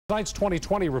Tonight's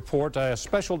 2020 report, a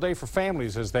special day for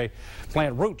families as they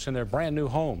plant roots in their brand new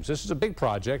homes. This is a big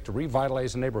project to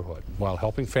revitalize the neighborhood while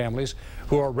helping families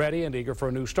who are ready and eager for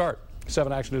a new start.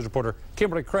 7 Action News reporter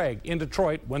Kimberly Craig in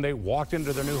Detroit when they walked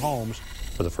into their new homes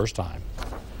for the first time.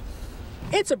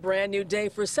 It's a brand new day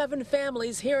for 7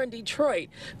 families here in Detroit.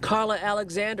 Carla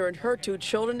Alexander and her 2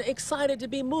 children excited to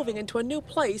be moving into a new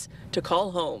place to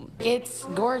call home. It's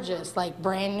gorgeous, like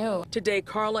brand new. Today,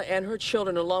 Carla and her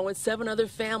children, along with 7 other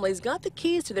families, got the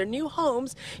keys to their new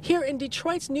homes here in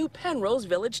Detroit's new Penrose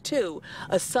Village 2,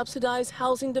 a subsidized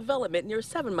housing development near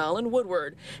 7 Mile and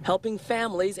Woodward, helping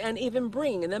families and even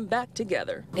bringing them back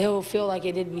together. It will feel like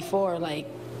it did before, like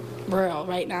real.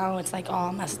 Right now, it's like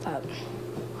all messed up.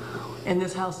 And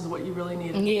this house is what you really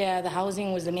needed? Yeah, the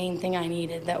housing was the main thing I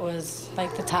needed. That was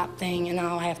like the top thing, and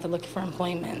now I have to look for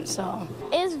employment, so.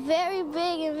 It's very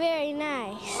big and very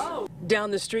nice. Oh.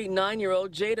 Down the street,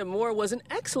 9-year-old Jada Moore was an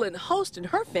excellent host in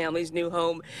her family's new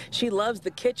home. She loves the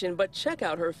kitchen, but check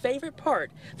out her favorite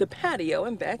part, the patio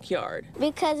and backyard.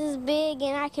 Because it's big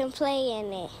and I can play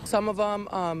in it. Some of them,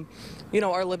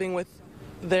 are living with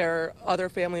their other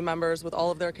family members with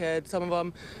all of their kids. Some of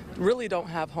them really don't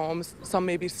have homes. Some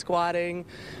may be squatting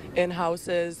in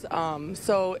houses.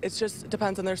 So it just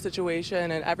depends on their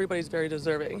situation, and everybody's very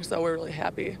deserving. So we're really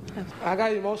happy. I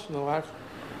got emotional. I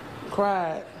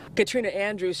cried. Katrina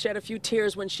Andrews shed a few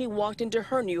tears when she walked into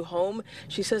her new home.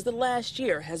 She says the last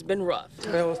year has been rough.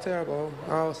 It was terrible.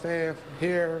 I was staying from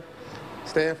here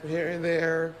and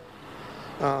there.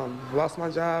 Lost my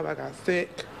job. I got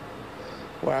sick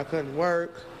where I couldn't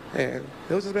work, and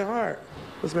it was just been hard.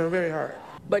 It's been very hard.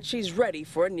 But she's ready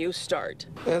for a new start.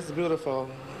 It's beautiful.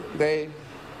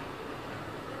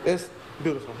 It's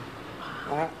beautiful.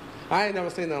 I ain't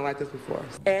never seen nothing like this before.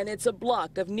 And it's a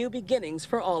block of new beginnings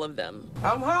for all of them.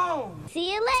 I'm home.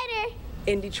 See you later.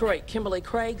 In Detroit, Kimberly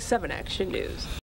Craig, 7 Action News.